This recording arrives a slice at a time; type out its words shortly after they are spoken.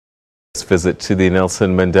Visit to the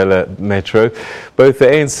Nelson Mandela Metro. Both the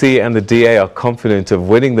ANC and the DA are confident of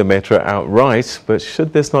winning the Metro outright, but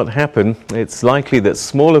should this not happen, it's likely that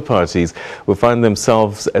smaller parties will find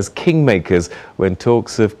themselves as kingmakers when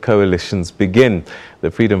talks of coalitions begin.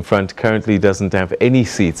 The Freedom Front currently doesn't have any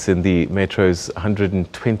seats in the Metro's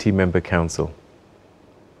 120-member council.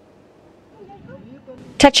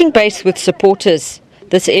 Touching base with supporters,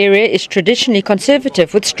 this area is traditionally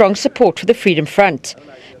conservative with strong support for the Freedom Front.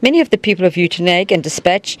 Many of the people of Uitenhage and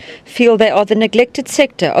Dispatch feel they are the neglected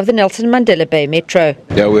sector of the Nelson Mandela Bay Metro.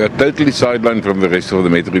 Yeah, we are totally sidelined from the rest of the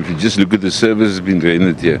metro. If you just look at the services being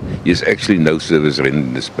rendered here, there's actually no service rendered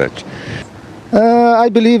in Dispatch. I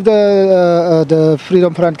believe the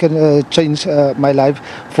Freedom Front can change my life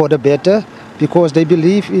for the better, because they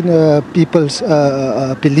believe in people's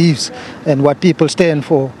beliefs and what people stand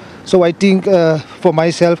for. So I think for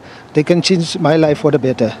myself, they can change my life for the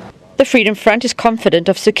better. The Freedom Front is confident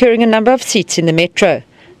of securing a number of seats in the Metro.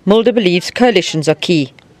 Mulder believes coalitions are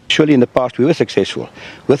key. Surely in the past we were successful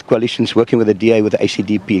with coalitions, working with the DA, with the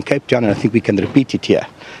ACDP in Cape Town, and I think we can repeat it here.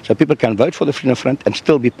 So people can vote for the Freedom Front and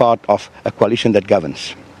still be part of a coalition that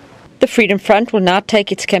governs. The Freedom Front will now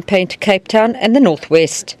take its campaign to Cape Town and the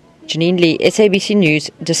Northwest. Janine Lee, SABC News,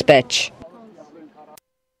 Dispatch.